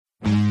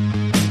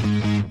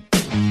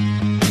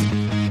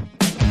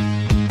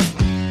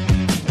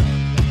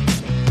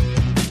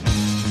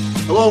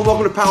Hello and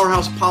welcome to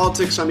Powerhouse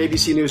Politics. I'm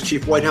ABC News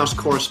Chief White House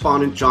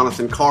Correspondent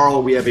Jonathan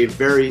Karl. We have a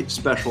very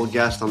special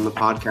guest on the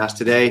podcast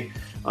today,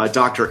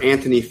 Dr.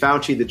 Anthony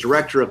Fauci, the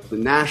director of the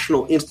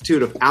National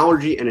Institute of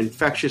Allergy and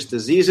Infectious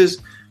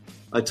Diseases,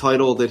 a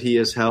title that he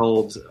has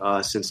held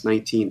since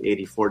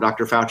 1984.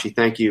 Dr. Fauci,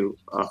 thank you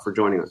for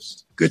joining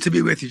us. Good to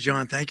be with you,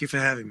 John. Thank you for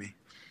having me.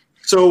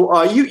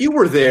 So you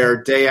were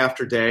there day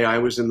after day. I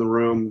was in the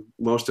room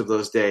most of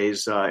those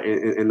days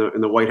in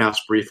the White House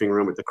briefing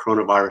room at the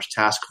Coronavirus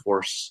Task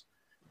Force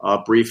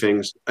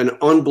briefings. An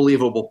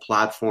unbelievable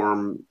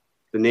platform,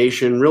 the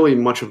nation, really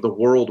much of the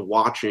world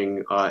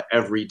watching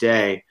every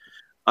day.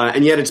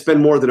 And yet it's been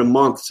more than a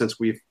month since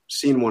we've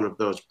seen one of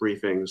those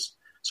briefings.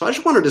 So I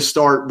just wanted to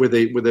start with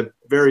a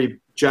very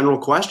general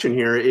question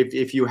here.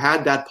 If you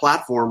had that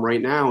platform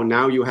right now, and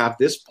now you have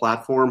this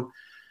platform,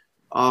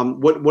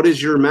 what is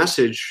your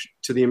message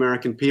to the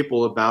American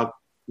people about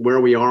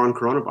where we are on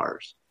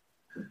coronavirus?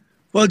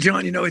 Well,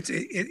 John,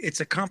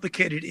 it's a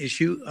complicated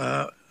issue.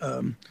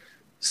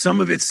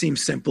 Some of it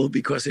seems simple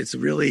because it's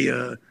really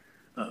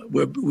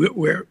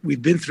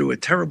we've been through a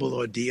terrible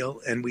ordeal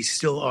and we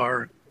still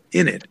are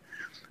in it.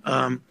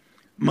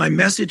 My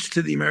message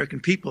to the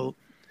American people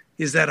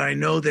is that I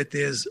know that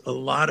there's a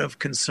lot of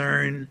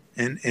concern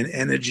and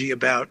energy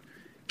about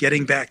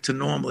getting back to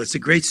normal. It's a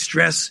great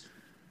stress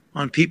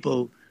on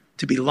people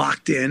to be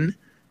locked in,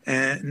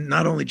 and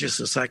not only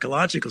just a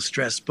psychological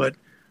stress, but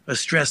a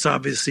stress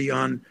obviously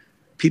on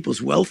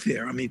people's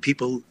welfare. I mean,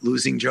 people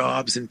losing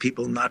jobs and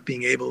people not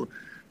being able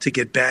to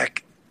get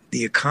back,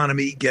 the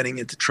economy getting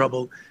into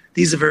trouble.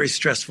 These are very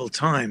stressful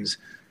times.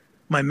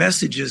 My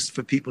message is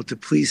for people to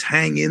please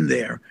hang in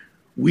there.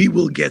 We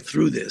will get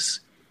through this.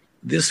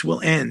 This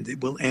will end.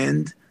 It will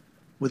end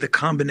with a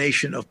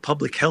combination of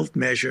public health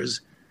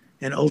measures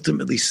and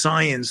ultimately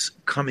science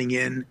coming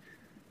in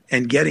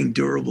and getting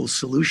durable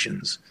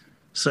solutions,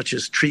 such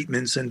as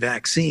treatments and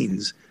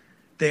vaccines.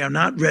 They are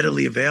not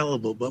readily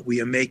available, but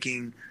we are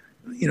making,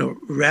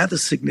 rather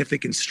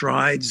significant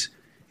strides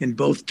in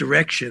both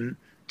direction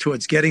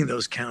towards getting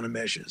those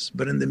countermeasures.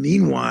 But in the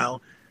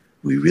meanwhile,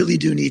 we really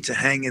do need to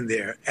hang in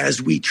there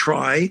as we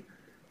try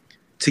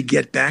to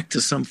get back to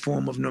some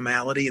form of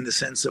normality in the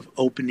sense of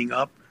opening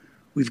up.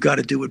 We've got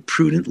to do it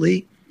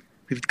prudently.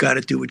 We've got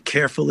to do it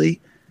carefully.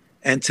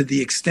 And to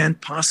the extent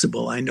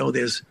possible, I know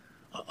there's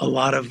a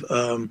lot of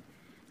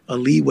a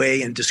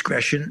leeway and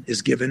discretion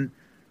is given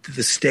to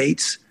the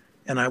states.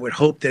 And I would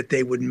hope that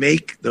they would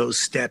make those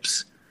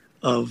steps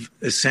of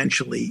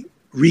essentially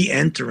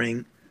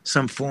re-entering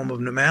some form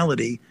of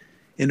normality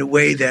in a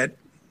way that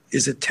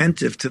is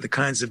attentive to the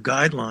kinds of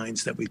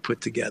guidelines that we put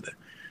together.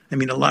 I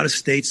mean, a lot of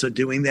states are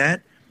doing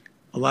that.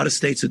 A lot of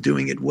states are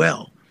doing it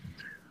well.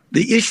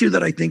 The issue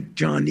that I think,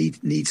 John,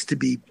 needs to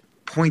be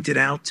pointed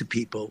out to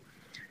people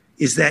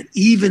is that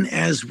even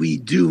as we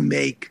do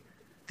make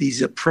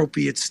these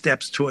appropriate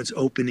steps towards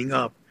opening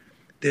up,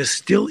 there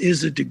still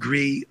is a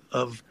degree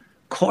of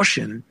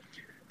caution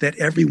that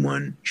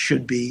everyone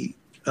should be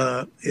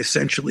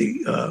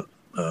essentially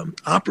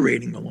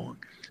operating along,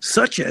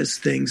 such as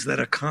things that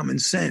are common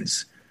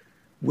sense,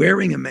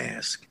 wearing a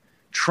mask,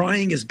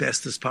 trying as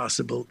best as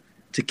possible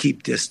to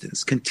keep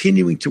distance,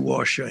 continuing to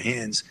wash your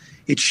hands.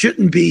 It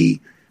shouldn't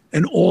be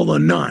an all or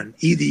none.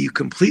 Either you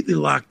completely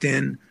locked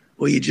in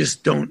or you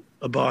just don't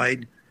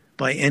abide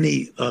by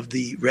any of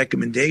the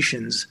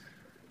recommendations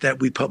that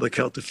we public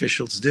health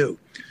officials do.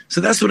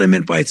 So that's what I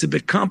meant by it's a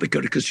bit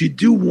complicated, because you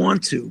do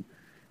want to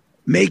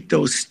make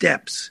those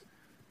steps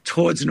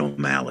towards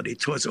normality,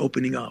 towards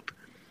opening up.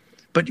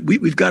 But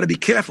we've got to be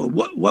careful.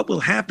 What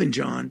will happen,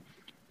 John,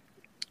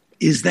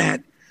 is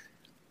that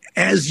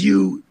as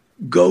you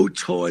go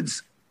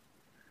towards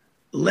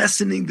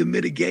lessening the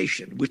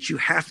mitigation, which you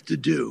have to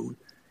do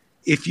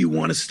if you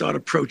want to start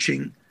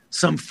approaching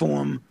some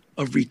form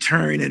of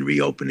return and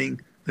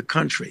reopening the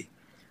country,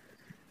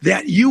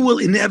 that you will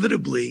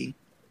inevitably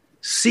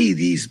see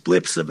these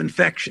blips of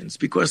infections,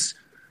 because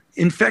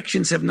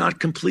infections have not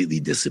completely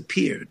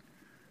disappeared.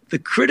 The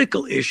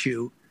critical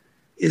issue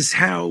is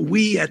how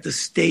we at the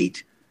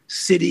state,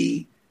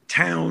 city,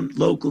 town,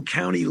 local,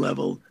 county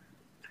level,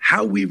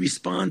 how we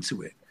respond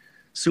to it.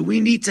 So we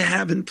need to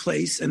have in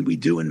place, and we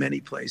do in many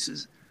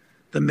places,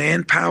 the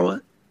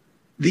manpower,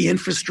 the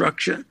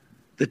infrastructure,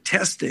 the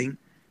testing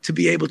to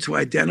be able to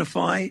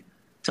identify,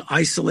 to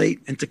isolate,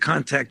 and to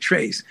contact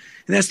trace.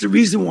 And that's the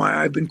reason why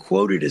I've been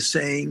quoted as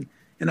saying,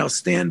 and I'll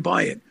stand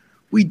by it,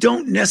 we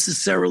don't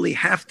necessarily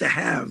have to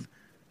have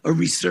a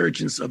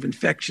resurgence of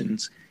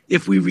infections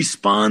if we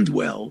respond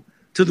well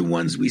to the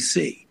ones we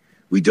see.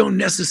 We don't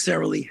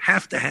necessarily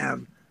have to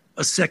have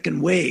a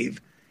second wave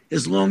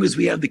as long as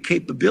we have the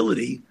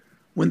capability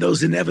when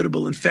those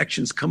inevitable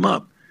infections come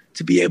up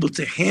to be able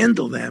to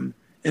handle them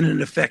in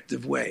an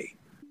effective way.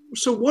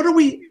 So what are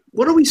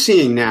we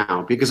seeing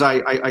now? Because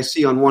I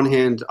see on one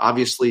hand,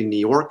 obviously New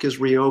York is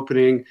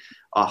reopening,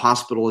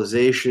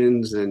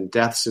 hospitalizations and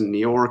deaths in New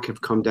York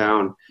have come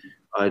down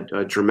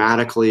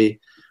dramatically.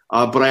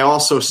 But I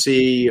also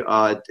see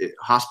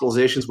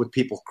hospitalizations with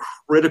people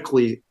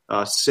critically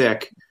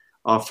sick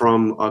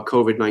from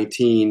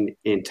COVID-19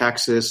 in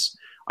Texas.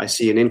 I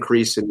see an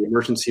increase in the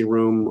emergency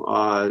room.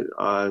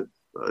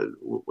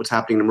 What's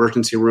happening in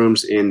emergency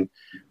rooms in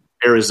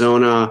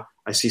Arizona.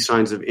 I see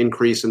signs of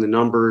increase in the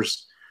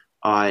numbers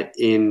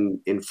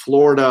in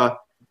Florida.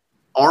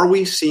 Are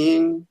we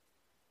seeing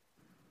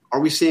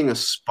a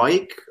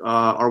spike?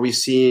 Are we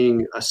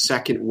seeing a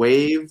second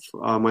wave?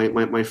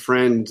 My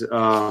friends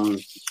over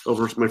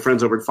at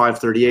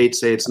 538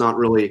 say it's not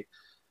really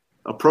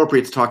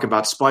appropriate to talk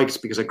about spikes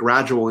because a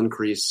gradual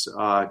increase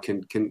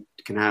can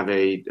have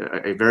a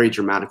very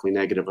dramatically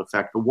negative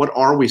effect. But what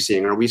are we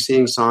seeing? Are we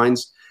seeing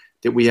signs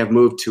that we have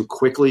moved too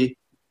quickly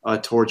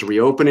towards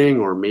reopening,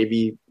 or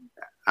maybe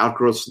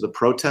outgrowths of the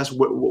protests?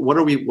 What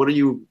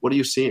are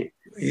you seeing?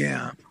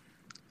 Yeah.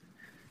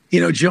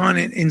 John,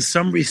 in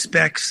some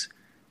respects,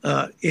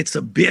 it's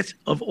a bit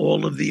of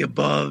all of the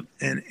above,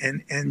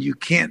 and you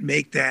can't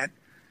make that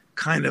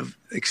kind of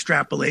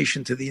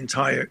extrapolation to the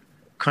entire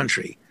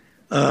country.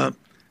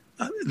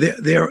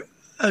 There,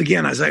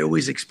 again, as I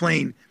always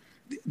explain,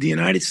 the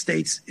United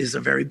States is a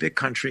very big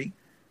country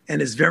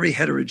and is very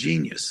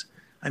heterogeneous.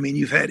 I mean,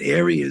 you've had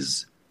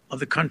areas of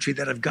the country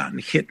that have gotten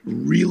hit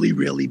really,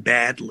 really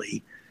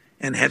badly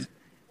and have,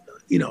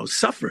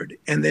 suffered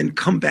and then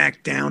come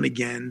back down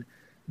again,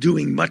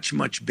 doing much,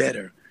 much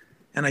better.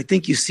 And I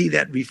think you see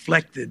that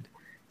reflected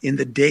in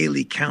the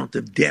daily count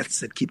of deaths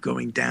that keep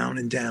going down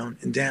and down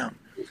and down.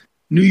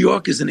 New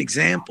York is an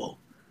example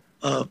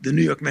of the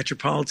New York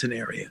metropolitan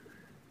area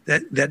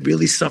that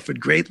really suffered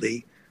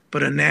greatly,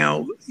 but are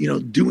now,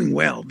 doing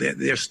well.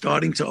 They're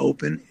starting to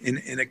open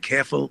in a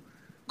careful,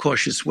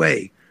 cautious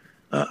way.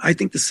 I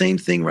think the same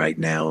thing right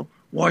now,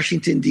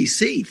 Washington,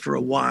 D.C. for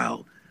a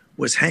while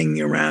was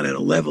hanging around at a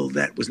level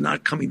that was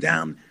not coming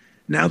down.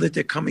 Now that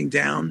they're coming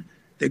down,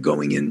 they're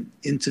going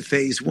into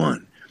phase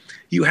one.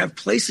 You have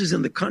places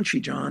in the country,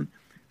 John,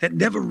 that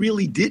never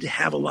really did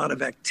have a lot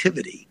of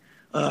activity.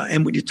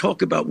 And when you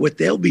talk about what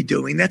they'll be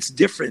doing, that's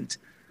different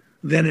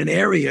than an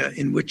area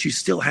in which you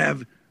still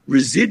have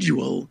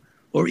residual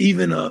or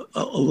even a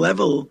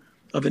level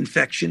of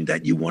infection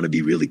that you want to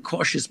be really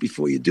cautious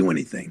before you do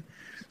anything.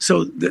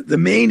 So the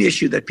main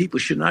issue that people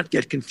should not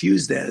get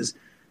confused as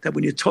that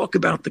when you talk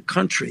about the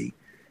country,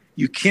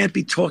 you can't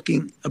be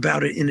talking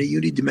about it in a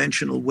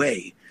unidimensional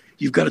way.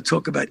 You've got to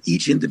talk about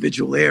each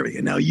individual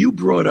area. Now, you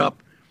brought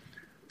up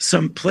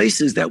some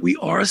places that we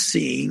are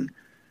seeing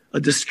a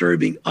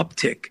disturbing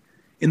uptick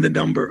in the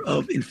number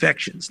of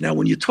infections. Now,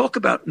 when you talk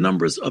about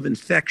numbers of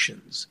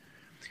infections,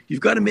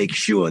 you've got to make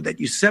sure that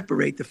you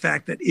separate the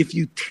fact that if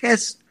you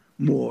test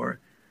more,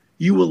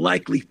 you will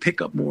likely pick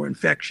up more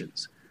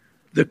infections.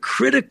 The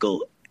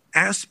critical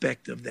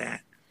aspect of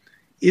that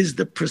is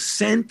the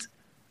percent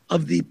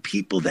of the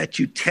people that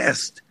you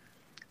test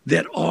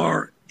that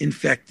are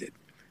infected,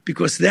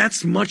 because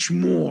that's much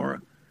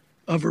more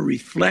of a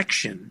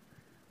reflection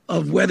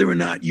of whether or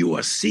not you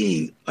are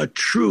seeing a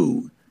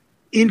true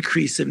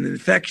increase in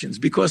infections.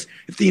 Because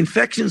if the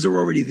infections are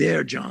already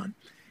there, John,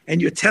 and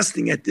you're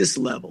testing at this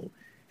level,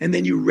 and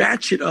then you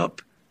ratchet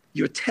up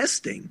your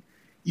testing,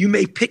 you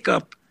may pick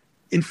up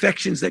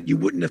infections that you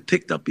wouldn't have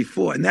picked up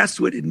before. And that's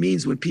what it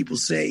means when people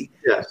say,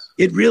 yes,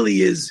 it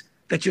really is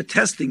that you're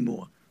testing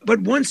more.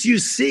 But once you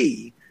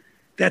see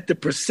that the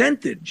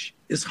percentage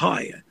is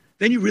higher,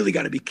 then you really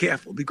got to be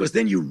careful, because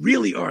then you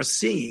really are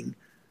seeing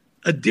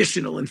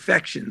additional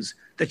infections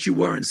that you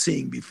weren't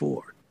seeing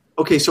before.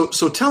 Okay, so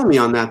tell me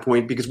on that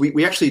point, because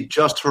we actually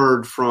just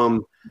heard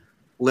from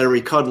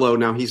Larry Kudlow.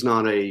 Now, he's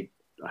not a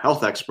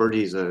health expert.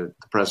 He's the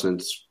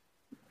president's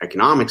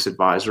economics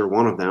advisor,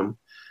 one of them.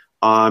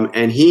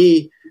 And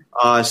he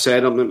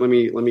said, let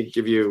me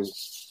give you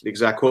the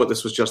exact quote.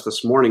 This was just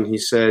this morning. He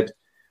said,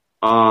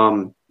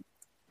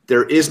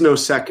 there is no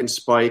second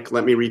spike.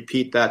 Let me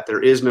repeat that.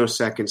 There is no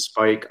second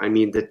spike. I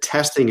mean, the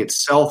testing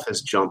itself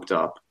has jumped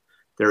up.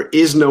 There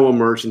is no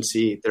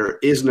emergency. There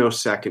is no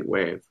second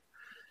wave.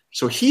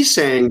 So he's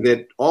saying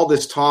that all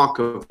this talk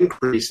of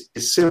increase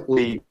is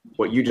simply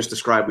what you just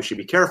described we should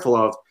be careful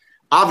of.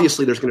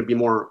 Obviously, there's going to be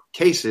more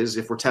cases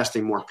if we're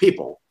testing more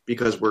people,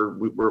 because we're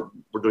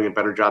doing a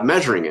better job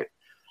measuring it.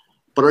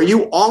 But are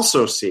you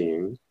also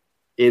seeing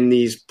in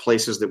these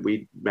places that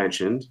we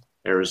mentioned,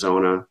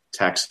 Arizona,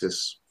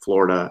 Texas,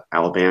 Florida,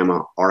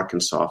 Alabama,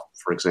 Arkansas,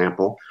 for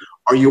example,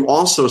 are you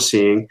also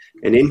seeing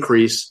an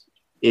increase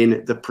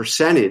in the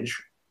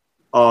percentage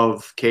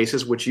of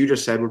cases, which you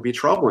just said would be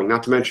troubling,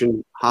 not to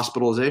mention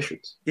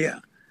hospitalizations? Yeah.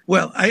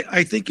 Well,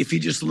 I think if you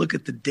just look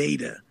at the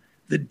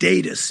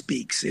data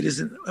speaks. It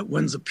isn't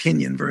one's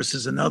opinion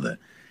versus another.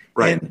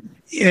 Right. And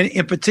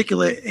in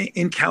particular,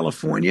 in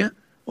California,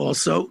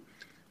 also,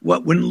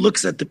 when one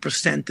looks at the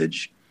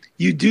percentage,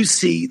 you do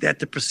see that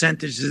the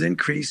percentage has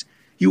increased.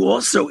 You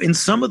also, in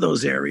some of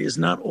those areas,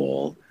 not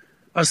all,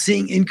 are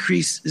seeing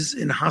increases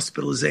in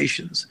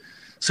hospitalizations.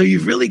 So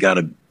you've really got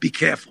to be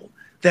careful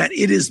that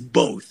it is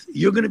both.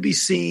 You're going to be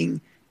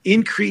seeing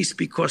increase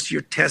because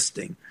you're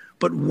testing.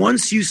 But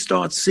once you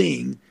start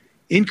seeing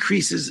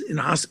increases in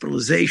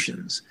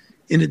hospitalizations,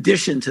 in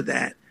addition to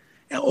that,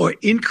 or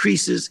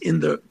increases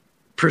in the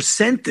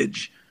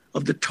percentage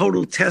of the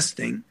total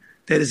testing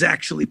that is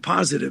actually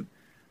positive,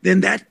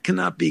 then that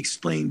cannot be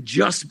explained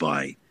just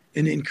by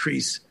an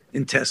increase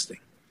in testing.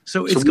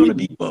 So it's going to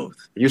be both.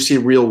 You see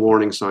real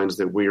warning signs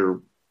that we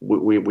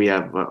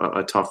have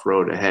a tough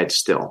road ahead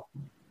still.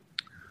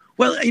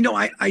 Well,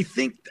 I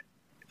think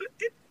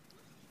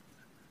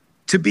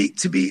to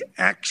be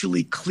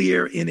actually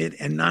clear in it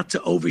and not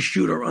to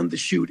overshoot or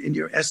undershoot in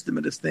your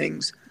estimate of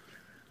things,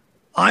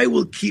 I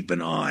will keep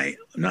an eye,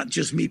 not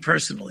just me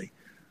personally,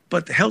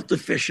 but the health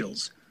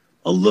officials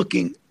are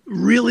looking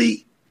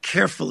really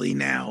carefully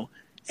now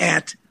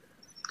at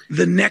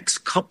the next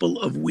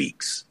couple of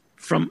weeks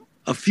from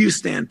a few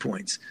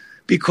standpoints,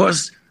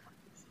 because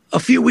a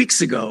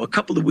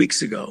couple of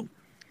weeks ago,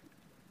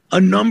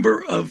 a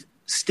number of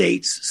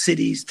states,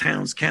 cities,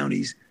 towns,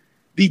 counties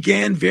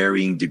began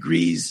varying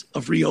degrees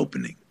of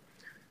reopening.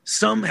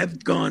 Some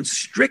have gone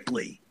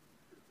strictly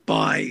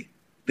by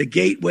the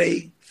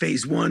gateway,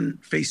 phase 1,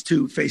 phase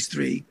 2, phase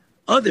 3.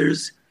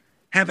 Others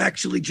have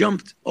actually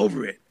jumped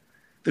over it.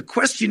 The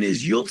question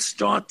is, you'll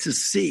start to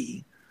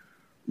see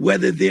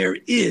whether there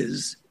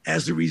is,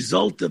 as a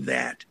result of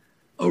that,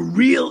 a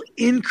real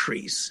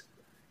increase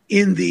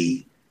in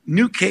the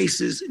new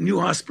cases, new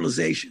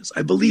hospitalizations.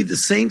 I believe the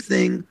same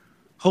thing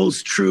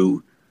holds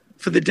true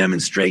for the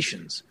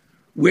demonstrations,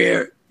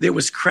 where there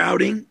was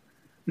crowding,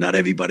 not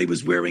everybody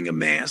was wearing a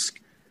mask.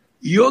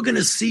 You're going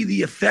to see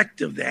the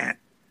effect of that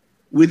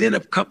within a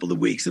couple of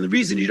weeks. And the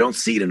reason you don't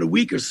see it in a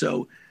week or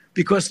so,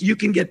 because you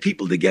can get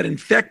people to get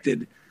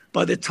infected.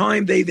 By the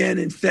time they then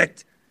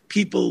infect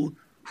people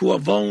who are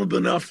vulnerable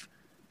enough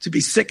to be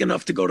sick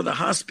enough to go to the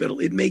hospital,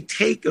 it may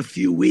take a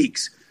few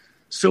weeks.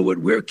 So what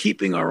we're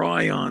keeping our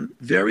eye on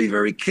very,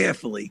 very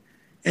carefully,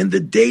 and the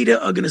data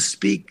are going to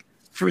speak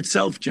for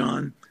itself,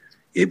 John.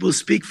 It will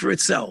speak for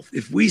itself.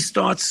 If we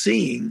start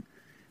seeing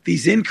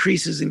these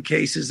increases in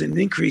cases and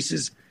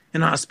increases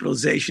in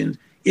hospitalization,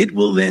 it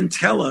will then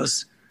tell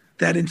us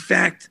that, in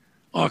fact,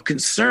 our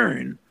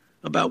concern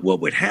about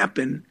what would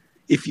happen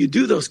if you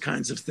do those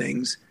kinds of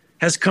things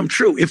has come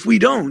true. If we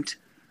don't,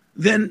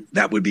 then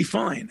that would be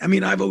fine. I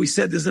mean, I've always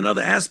said there's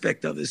another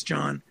aspect of this,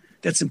 John,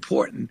 that's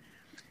important,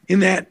 in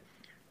that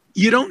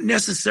you don't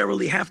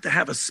necessarily have to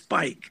have a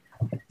spike.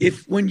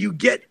 If when you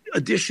get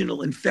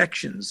additional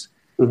infections,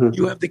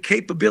 you have the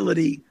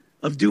capability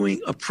of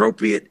doing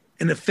appropriate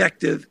and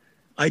effective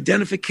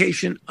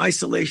identification,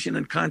 isolation,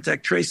 and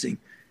contact tracing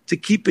to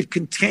keep it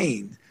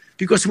contained.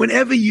 Because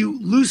whenever you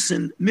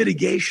loosen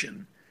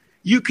mitigation,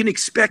 you can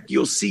expect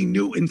you'll see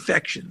new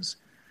infections.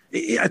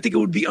 I think it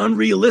would be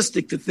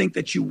unrealistic to think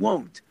that you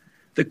won't.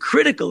 The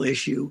critical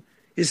issue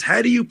is,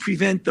 how do you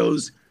prevent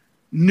those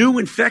new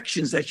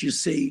infections that you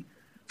see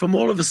from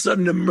all of a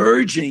sudden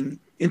emerging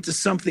into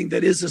something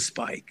that is a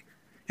spike?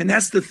 And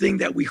that's the thing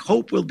that we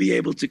hope we'll be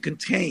able to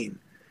contain.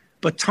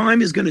 But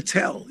time is going to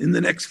tell in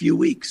the next few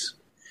weeks.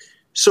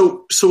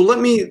 So let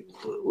me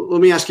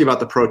ask you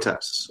about the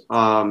protests.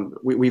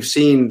 We've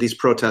seen these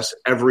protests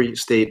every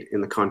state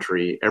in the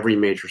country, every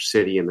major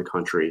city in the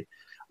country.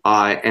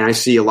 And I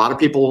see a lot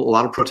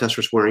of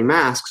protesters wearing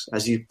masks.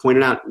 As you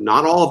pointed out,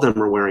 not all of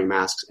them are wearing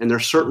masks, and they're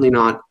certainly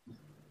not,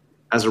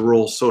 as a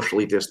rule,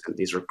 socially distant.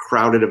 These are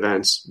crowded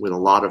events with a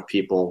lot of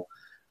people.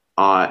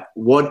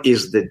 What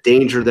is the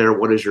danger there?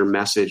 What is your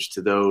message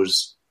to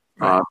those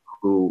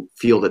who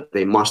feel that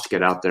they must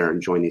get out there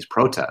and join these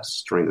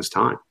protests during this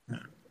time?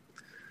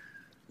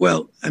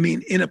 Well, I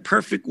mean, in a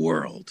perfect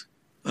world,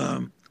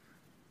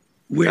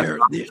 where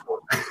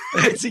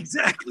that's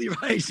exactly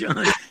right,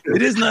 John.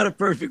 It is not a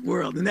perfect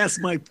world, and that's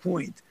my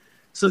point.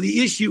 So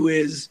the issue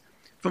is,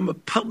 from a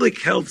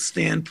public health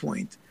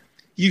standpoint,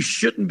 you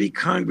shouldn't be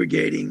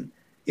congregating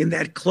in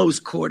that close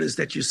quarters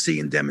that you see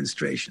in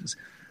demonstrations.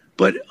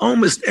 But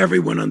almost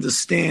everyone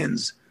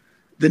understands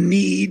the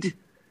need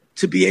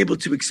to be able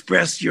to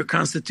express your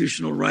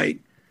constitutional right,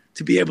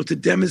 to be able to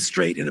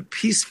demonstrate in a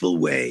peaceful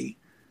way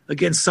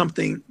against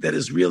something that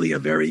is really a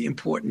very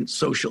important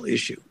social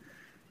issue.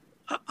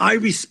 I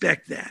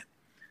respect that.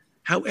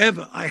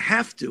 However, I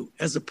have to,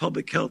 as a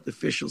public health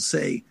official,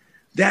 say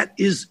that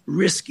is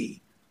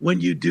risky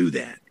when you do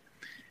that.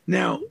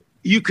 Now,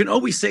 you can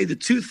always say the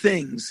two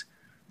things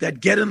that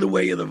get in the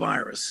way of the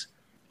virus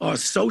are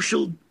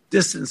social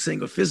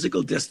distancing or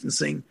physical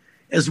distancing,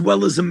 as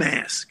well as a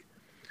mask.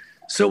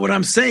 So what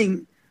I'm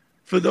saying,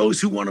 for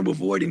those who want to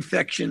avoid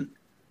infection,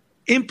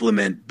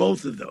 implement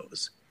both of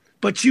those.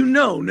 But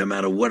no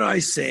matter what I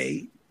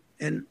say,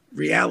 and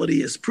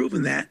reality has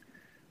proven that,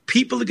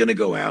 people are going to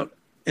go out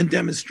and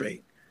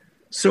demonstrate.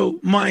 So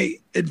my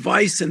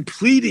advice and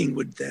pleading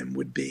with them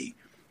would be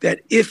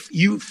that if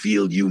you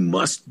feel you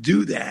must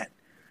do that,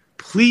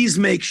 please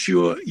make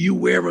sure you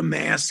wear a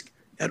mask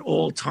at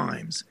all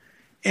times.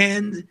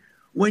 And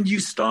when you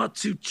start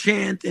to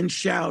chant and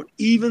shout,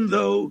 even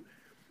though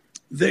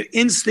the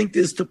instinct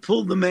is to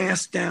pull the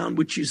mask down,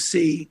 which you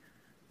see,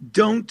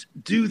 don't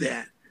do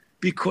that,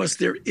 because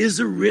there is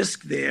a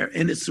risk there,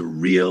 and it's a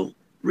real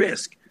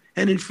risk.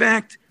 And in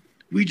fact,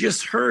 we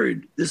just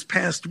heard this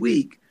past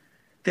week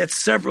that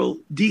several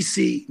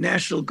DC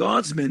National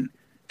Guardsmen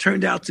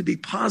turned out to be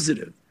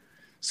positive.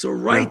 So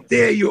right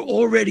there, you're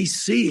already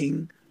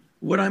seeing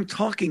what I'm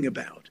talking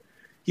about.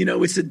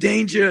 It's a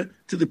danger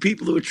to the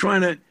people who are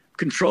trying to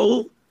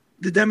control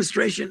the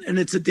demonstration, and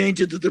it's a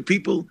danger to the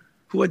people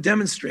who are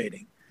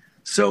demonstrating.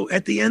 So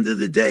at the end of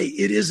the day,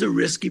 it is a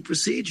risky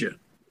procedure.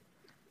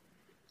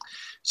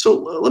 So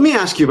let me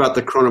ask you about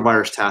the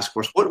coronavirus task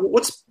force.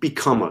 What's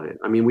become of it?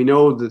 I mean, we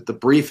know that the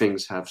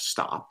briefings have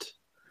stopped.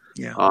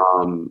 Yeah.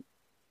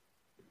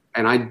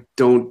 And I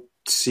don't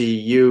see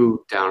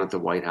you down at the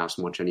White House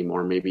much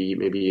anymore. Maybe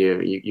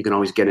you can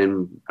always get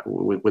in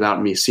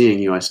without me seeing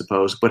you, I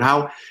suppose. But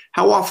how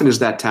often is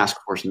that task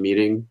force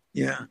meeting?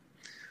 Yeah.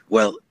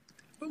 Well,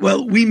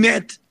 we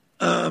met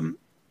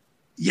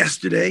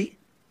yesterday.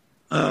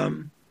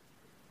 I'm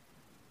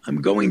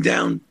going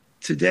down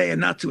today, and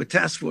not to a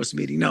task force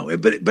meeting. No,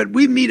 but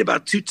we meet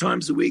about 2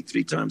 times a week,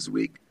 3 times a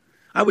week.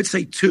 I would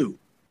say 2.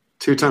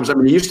 2 times. I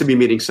mean, you used to be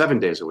meeting 7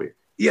 days a week.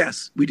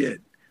 Yes, we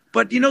did.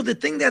 But the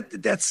thing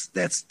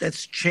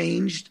that's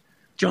changed,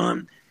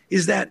 John,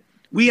 is that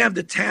we have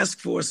the task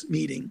force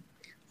meeting.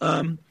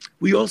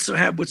 We also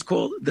have what's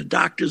called the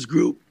doctors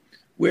group,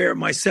 where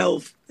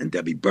myself and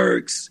Debbie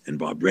Birx and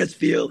Bob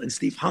Redfield and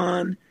Steve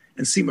Hahn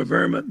and Seema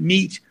Verma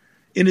meet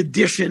in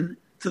addition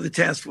to the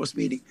task force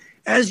meeting.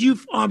 As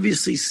you've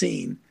obviously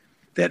seen,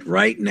 that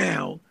right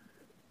now,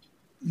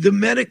 the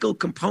medical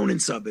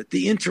components of it,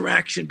 the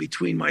interaction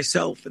between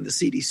myself and the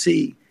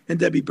CDC and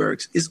Debbie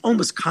Birx is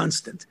almost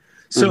constant.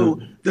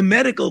 So the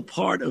medical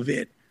part of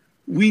it,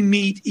 we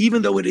meet,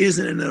 even though it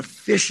isn't an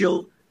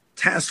official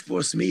task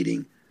force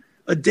meeting,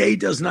 a day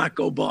does not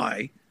go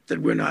by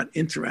that we're not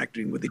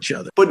interacting with each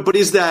other. But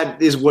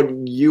is what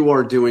you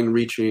are doing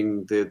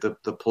reaching the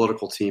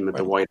political team at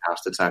the White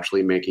House that's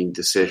actually making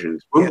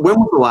decisions? When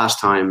was the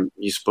last time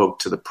you spoke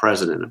to the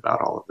president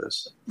about all of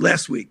this?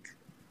 Last week.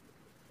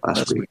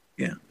 Last week.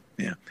 Yeah.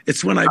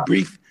 It's when I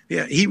briefed.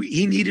 Yeah,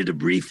 he needed a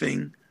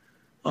briefing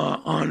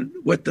on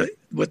what the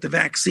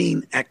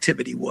vaccine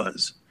activity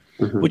was,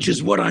 which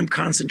is what I'm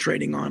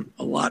concentrating on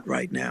a lot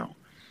right now.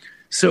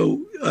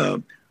 So,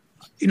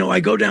 I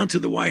go down to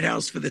the White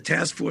House for the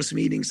task force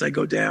meetings. I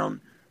go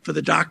down for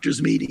the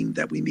doctors meeting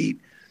that we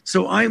meet.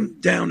 So I'm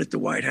down at the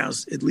White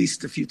House at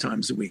least a few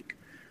times a week.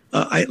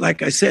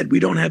 Like I said, we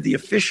don't have the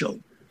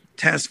official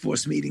task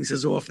force meetings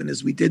as often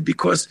as we did,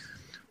 because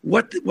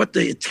what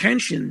the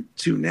attention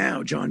to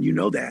now, John, you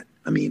know that.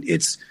 I mean,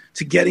 it's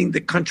to getting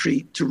the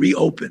country to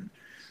reopen.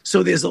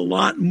 So there's a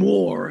lot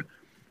more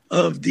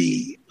of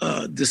the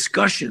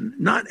discussion,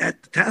 not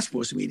at the task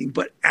force meeting,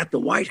 but at the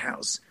White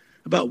House,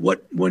 about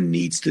what one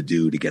needs to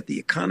do to get the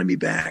economy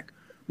back,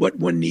 what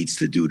one needs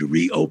to do to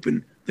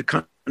reopen the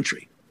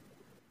country.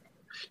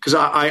 Because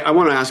I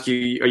want to ask you,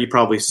 you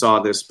probably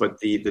saw this, but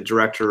the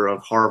director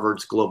of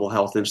Harvard's Global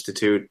Health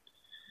Institute,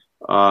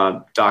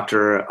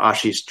 Dr.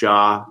 Ashish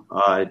Jha,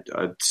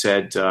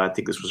 said, I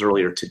think this was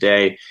earlier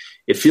today,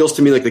 it feels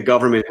to me like the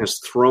government has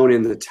thrown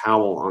in the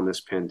towel on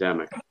this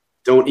pandemic.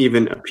 Don't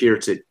even appear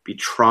to be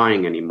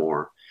trying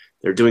anymore.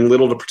 They're doing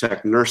little to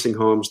protect nursing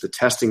homes. The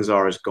testing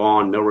czar is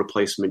gone. No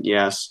replacement,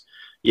 yet.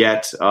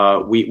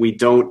 We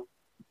don't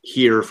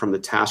hear from the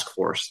task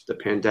force. The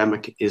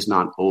pandemic is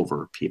not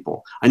over,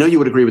 people. I know you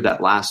would agree with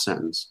that last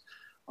sentence,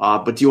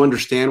 but do you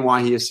understand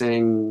why he is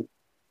saying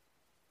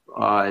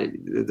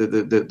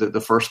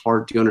the first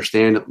part? Do you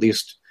understand at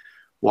least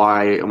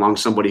why, among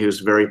somebody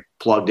who's very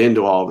plugged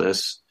into all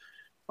this,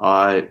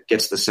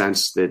 gets the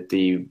sense that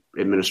the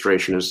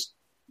administration is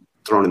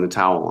thrown in the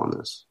towel on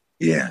this?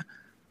 Yeah.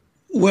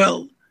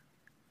 Well,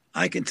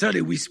 I can tell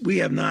you, we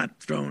have not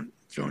thrown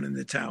in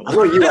the towel. I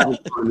know you haven't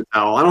thrown in the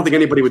towel. I don't think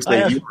anybody would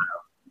say you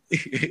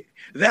have.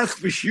 That's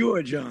for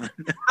sure, John.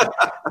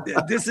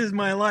 This is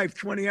my life,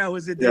 20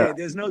 hours a day. Yeah.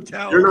 There's no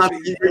towel. You're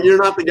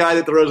not the guy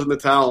that throws in the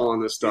towel on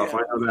this stuff. Yeah.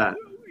 I know that.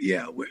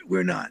 Yeah,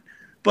 we're not.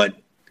 But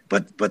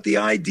the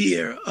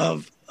idea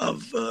of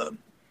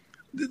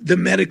the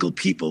medical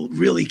people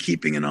really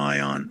keeping an eye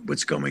on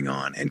what's going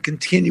on and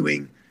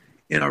continuing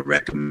in our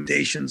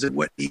recommendations of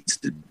what needs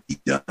to be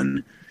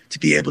done to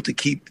be able to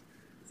keep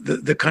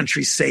the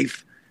country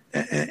safe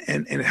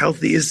and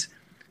healthy is,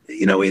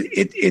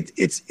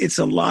 it's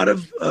a lot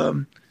of,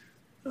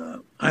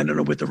 I don't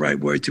know what the right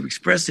word to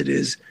express it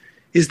is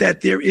that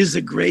there is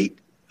a great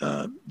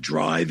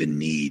drive and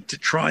need to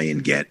try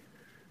and get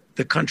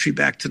the country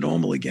back to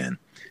normal again.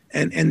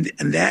 And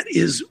that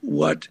is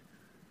what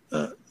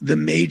the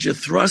major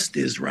thrust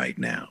is right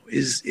now,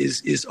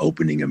 is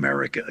opening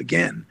America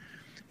again.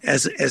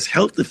 As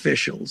health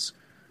officials,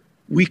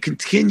 we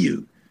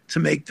continue to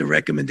make the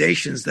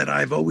recommendations that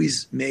I've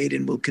always made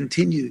and will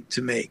continue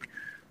to make.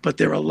 But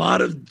there are a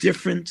lot of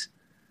different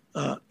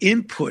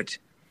input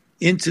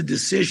into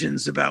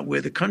decisions about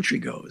where the country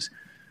goes.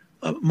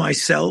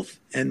 Myself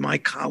and my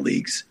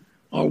colleagues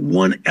are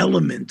one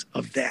element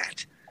of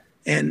that.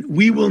 And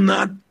we will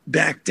not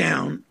back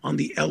down on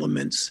the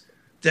elements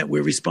that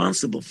we're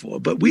responsible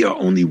for. But we are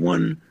only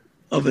one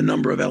of a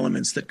number of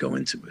elements that go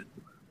into it.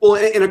 Well,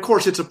 and of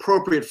course, it's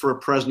appropriate for a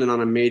president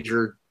on a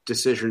major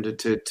decision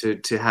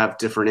to have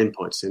different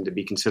inputs and to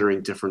be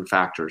considering different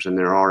factors. And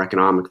there are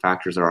economic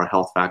factors, there are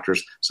health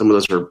factors. Some of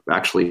those are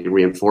actually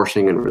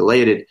reinforcing and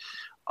related.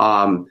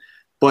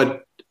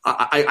 But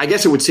I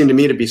guess it would seem to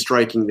me to be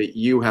striking that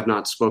you have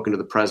not spoken to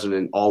the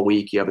president all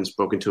week. You haven't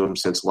spoken to him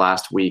since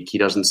last week. He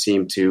doesn't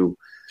seem to,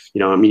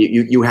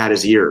 you had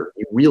his ear.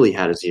 You really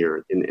had his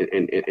ear in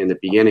the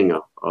beginning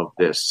of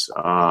this.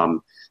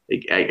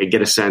 I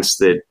get a sense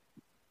that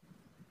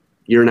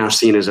you're now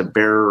seen as a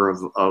bearer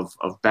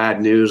of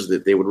bad news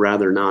that they would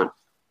rather not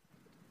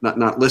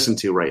listen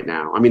to right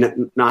now. I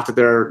mean, not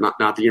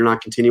that you're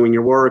not continuing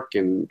your work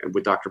and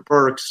with Dr.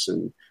 Birx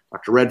and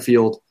Dr.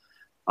 Redfield.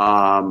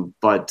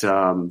 But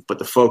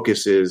the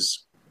focus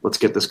is let's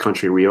get this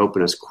country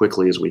reopened as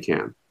quickly as we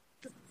can.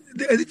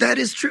 That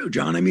is true,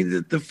 John. I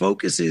mean, the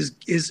focus is,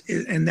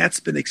 and that's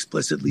been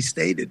explicitly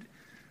stated,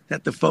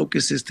 that the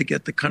focus is to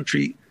get the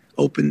country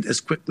opened as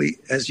quickly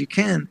as you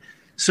can.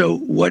 So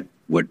what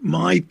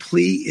my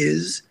plea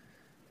is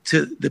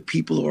to the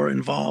people who are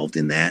involved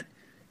in that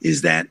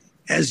is that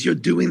as you're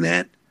doing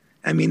that,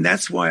 I mean,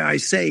 that's why I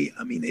say,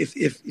 I mean,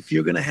 if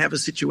you're going to have a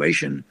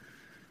situation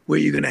where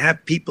you're going to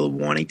have people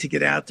wanting to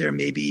get out there,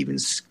 maybe even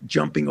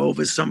jumping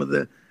over some of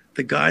the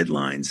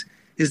guidelines,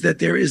 is that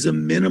there is a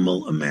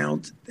minimal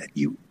amount that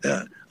you,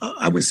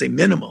 I wouldn't say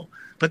minimal,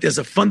 but there's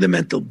a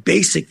fundamental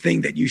basic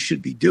thing that you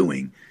should be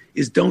doing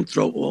is don't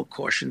throw all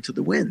caution to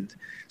the wind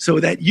so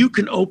that you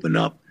can open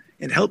up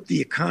and help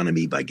the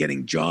economy by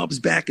getting jobs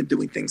back and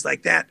doing things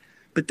like that.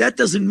 But that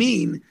doesn't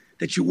mean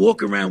that you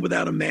walk around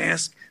without a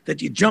mask,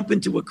 that you jump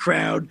into a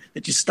crowd,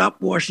 that you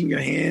stop washing your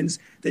hands,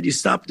 that you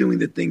stop doing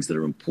the things that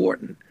are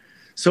important.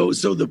 So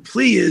the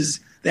plea is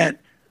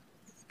that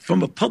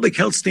from a public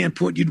health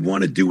standpoint, you'd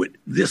want to do it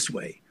this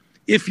way.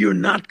 If you're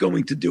not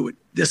going to do it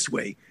this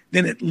way,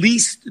 then at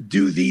least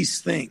do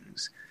these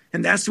things.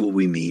 And that's what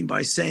we mean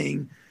by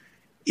saying,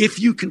 if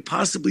you can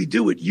possibly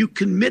do it, you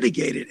can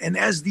mitigate it. And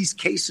as these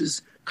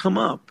cases come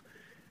up,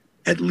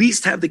 at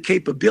least have the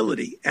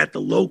capability at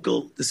the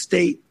local, the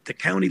state, the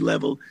county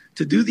level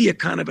to do the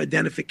kind of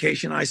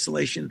identification,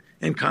 isolation,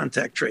 and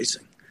contact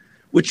tracing,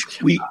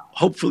 which we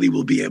hopefully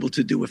will be able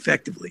to do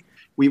effectively.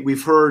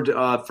 We've heard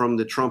from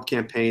the Trump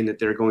campaign that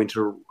they're going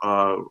to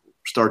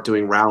start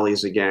doing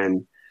rallies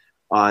again.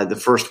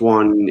 The first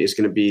one is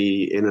going to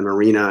be in an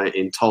arena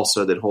in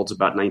Tulsa that holds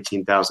about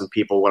 19,000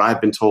 people. What I've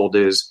been told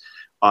is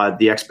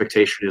the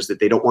expectation is that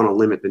they don't want to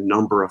limit the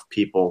number of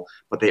people,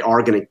 but they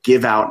are going to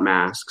give out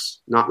masks,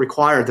 not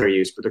require their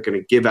use, but they're going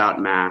to give out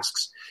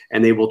masks,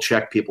 and they will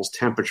check people's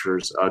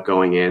temperatures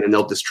going in, and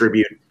they'll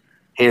distribute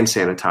hand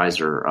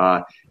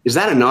sanitizer. Is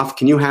that enough?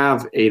 Can you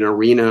have an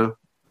arena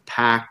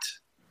packed,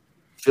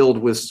 filled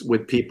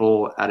with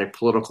people at a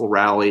political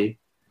rally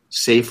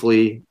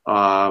safely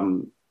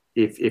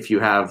if you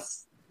have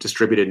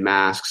distributed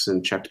masks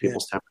and checked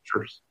people's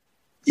temperatures?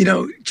 You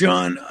know,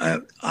 John,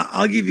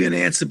 I'll give you an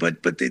answer, but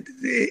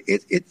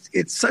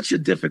it's such a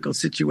difficult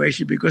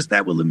situation because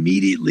that will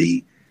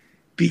immediately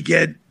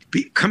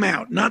come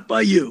out, not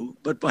by you,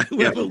 but by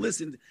whoever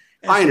listened.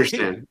 I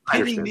understand.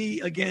 Pitting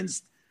me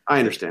against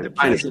the president.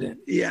 I understand.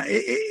 Yeah,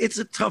 it's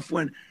a tough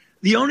one.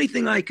 The only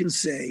thing I can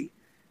say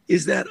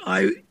is that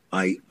I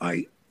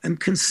am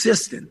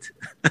consistent.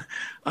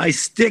 I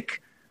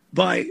stick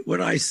by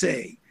what I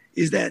say,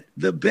 is that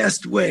the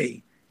best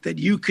way that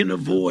you can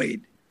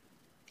avoid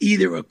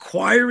either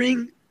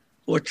acquiring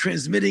or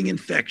transmitting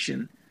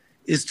infection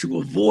is to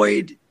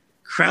avoid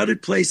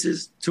crowded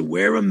places, to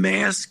wear a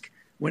mask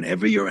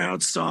whenever you're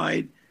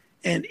outside.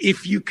 And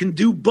if you can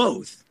do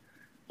both,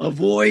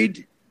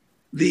 avoid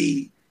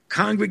the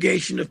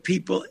congregation of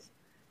people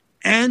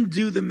and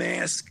do the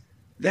mask,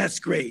 that's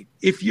great.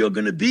 If you're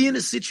going to be in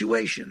a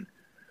situation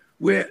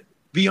where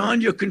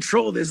beyond your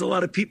control, there's a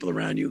lot of people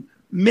around you,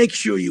 make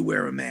sure you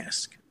wear a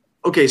mask.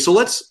 Okay, so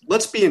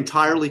let's be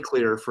entirely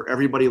clear for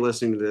everybody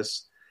listening to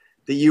this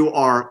that you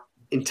are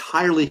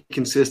entirely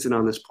consistent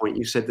on this point.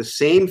 You said the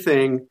same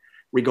thing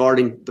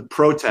regarding the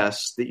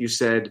protests that you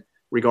said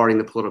regarding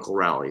the political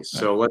rallies.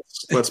 So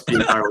let's be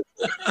entirely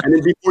clear. And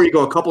then before you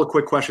go, a couple of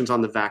quick questions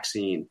on the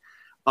vaccine.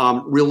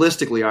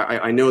 Realistically,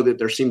 I know that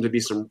there seem to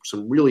be some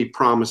really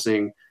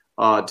promising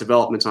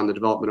developments on the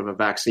development of a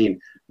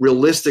vaccine.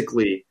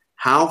 Realistically,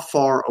 how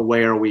far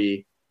away are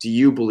we, do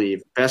you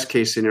believe, best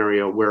case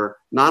scenario, where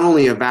not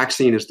only a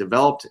vaccine is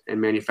developed and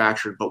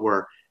manufactured, but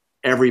where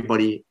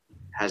everybody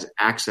has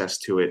access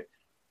to it?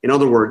 In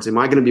other words, am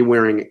I going to be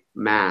wearing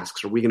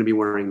masks? Are we going to be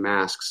wearing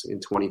masks in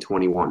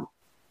 2021?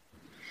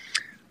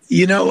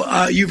 You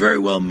know, you very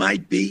well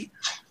might be.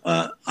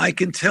 I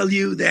can tell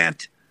you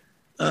that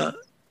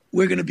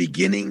we're going to be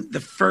beginning the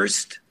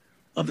first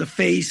of the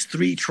phase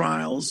 3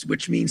 trials,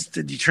 which means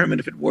to determine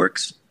if it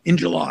works, in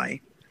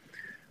July.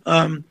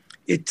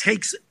 It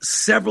takes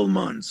several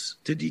months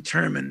to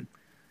determine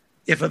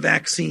if a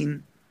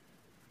vaccine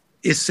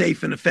is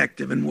safe and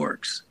effective and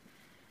works.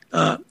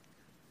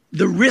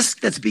 The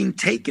risk that's being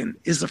taken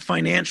is a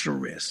financial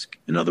risk.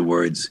 In other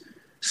words,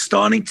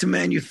 starting to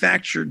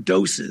manufacture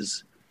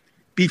doses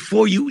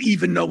before you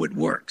even know it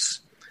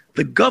works.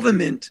 The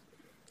government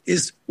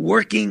is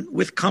working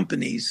with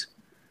companies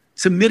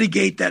to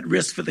mitigate that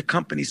risk for the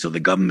company. So the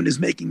government is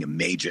making a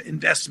major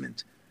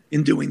investment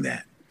in doing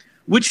that,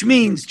 which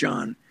means,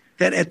 John,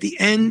 that at the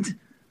end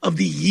of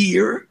the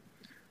year,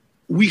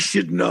 we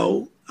should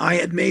know. I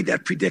had made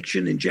that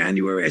prediction in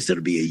January. I said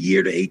it'll be a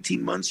year to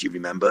 18 months. You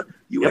remember?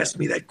 You asked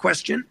me that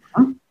question.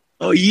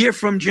 A year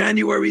from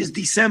January is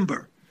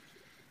December,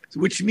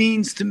 which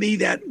means to me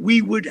that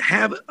we would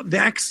have a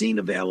vaccine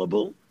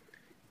available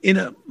in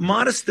a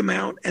modest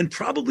amount, and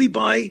probably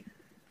by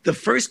the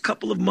first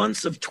couple of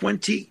months of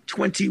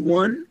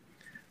 2021,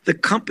 the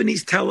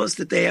companies tell us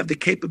that they have the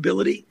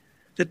capability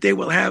that they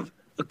will have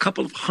a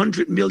couple of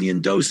 100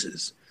 million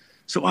doses.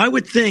 So I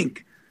would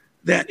think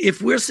that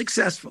if we're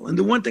successful, and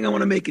the one thing I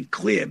want to make it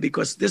clear,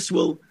 because this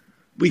will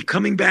be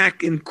coming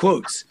back in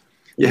quotes,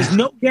 there's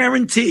no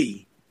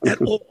guarantee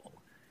at all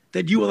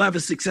that you will have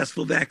a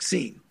successful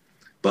vaccine.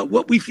 But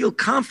what we feel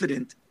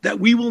confident that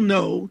we will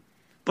know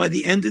by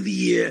the end of the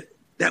year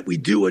that we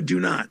do or do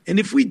not. And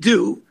if we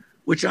do,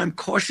 which I'm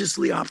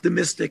cautiously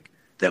optimistic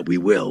that we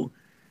will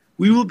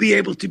be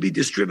able to be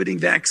distributing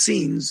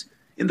vaccines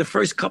in the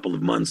first couple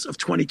of months of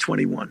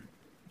 2021.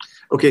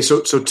 Okay,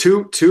 so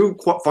two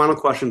final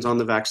questions on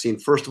the vaccine.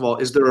 First of all,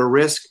 is there a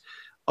risk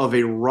of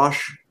a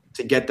rush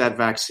to get that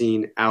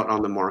vaccine out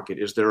on the market?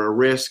 Is there a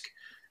risk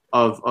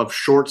of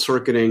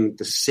short-circuiting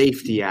the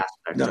safety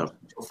aspect of it?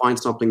 You'll find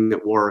something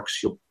that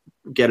works, you'll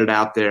get it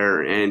out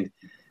there, and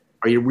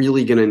are you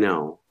really going to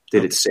know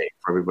that it's safe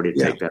for everybody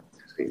to take that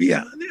vaccine?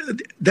 Yeah,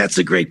 that's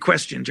a great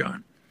question,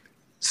 John.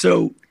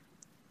 So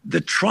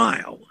the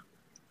trial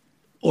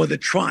or the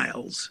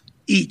trials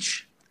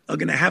each are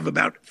going to have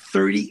about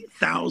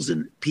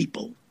 30,000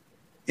 people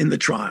in the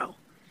trial,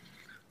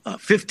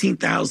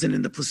 15,000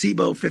 in the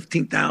placebo,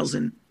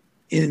 15,000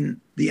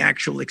 in the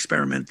actual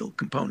experimental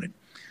component.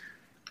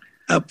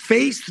 A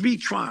phase 3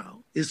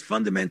 trial is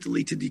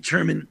fundamentally to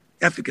determine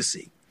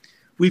efficacy.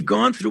 We've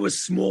gone through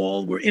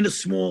we're in a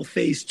small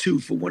phase 2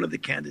 for one of the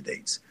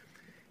candidates.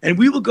 And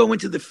we will go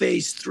into the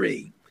phase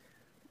 3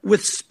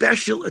 with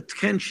special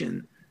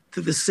attention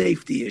to the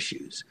safety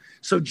issues.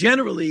 So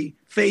generally,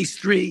 phase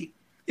 3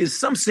 is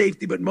some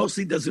safety, but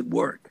mostly doesn't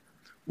work.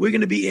 We're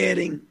going to be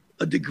adding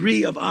a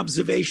degree of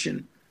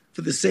observation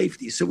for the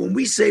safety. So when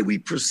we say we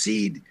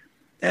proceed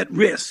at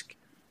risk,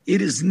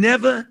 it is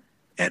never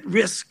at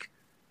risk.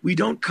 We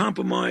don't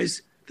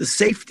compromise the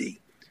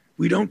safety.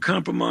 We don't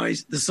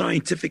compromise the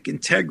scientific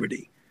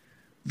integrity.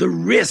 The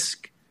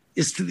risk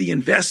is to the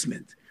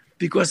investment,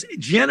 because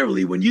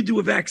generally when you do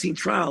a vaccine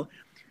trial,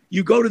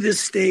 you go to this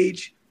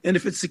stage, and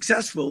if it's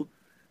successful,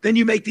 then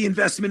you make the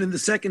investment in the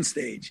second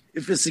stage.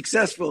 If it's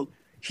successful,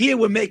 here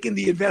we're making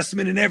the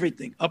investment in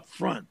everything up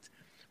front,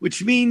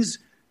 which means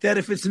that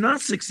if it's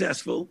not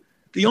successful,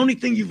 the only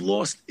thing you've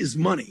lost is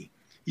money.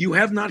 You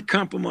have not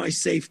compromised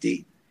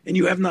safety, and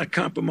you have not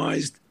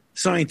compromised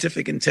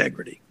scientific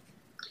integrity.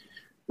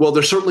 Well,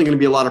 there's certainly going to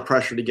be a lot of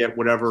pressure to get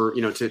whatever,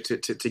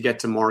 to get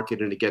to market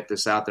and to get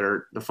this out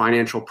there. The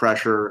financial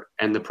pressure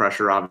and the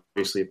pressure,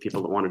 obviously, of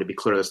people that wanted to be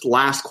clear. This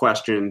last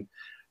question: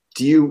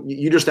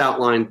 you just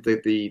outlined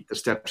the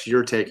steps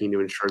you're taking to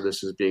ensure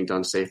this is being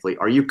done safely.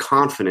 Are you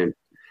confident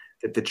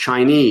that the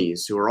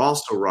Chinese, who are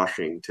also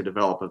rushing to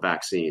develop a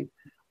vaccine,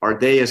 are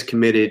they as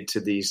committed to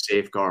these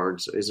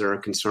safeguards? Is there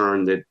a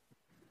concern that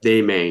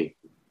they may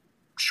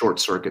short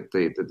circuit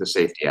the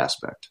safety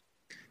aspect?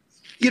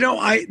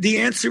 The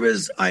answer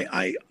is,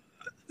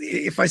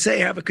 if I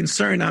say I have a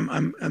concern,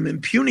 I'm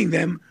impugning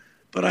them,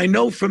 but I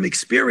know from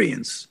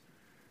experience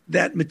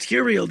that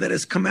material that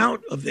has come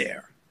out of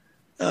there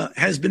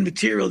has been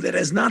material that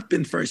has not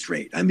been first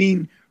rate. I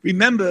mean,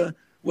 remember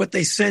what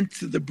they sent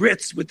to the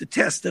Brits with the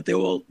tests that they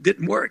all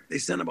didn't work. They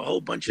sent them a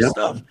whole bunch of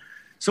stuff.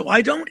 So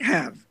I don't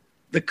have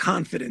the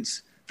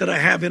confidence that I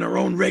have in our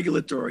own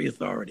regulatory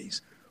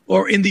authorities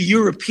or in the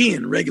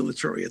European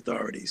regulatory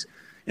authorities.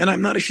 And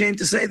I'm not ashamed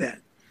to say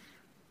that.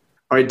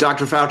 All right,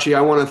 Dr. Fauci, I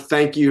want to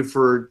thank you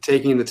for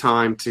taking the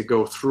time to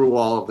go through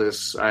all of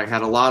this. I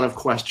had a lot of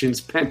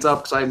questions pent up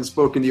because I hadn't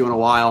spoken to you in a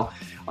while.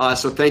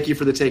 So thank you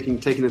for taking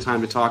the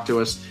time to talk to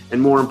us.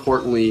 And more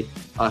importantly,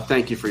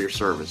 thank you for your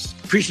service.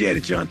 Appreciate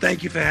it, John.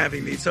 Thank you for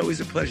having me. It's always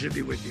a pleasure to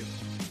be with you.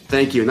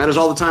 Thank you. And that is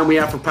all the time we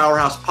have for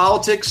Powerhouse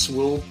Politics.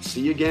 We'll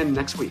see you again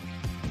next week.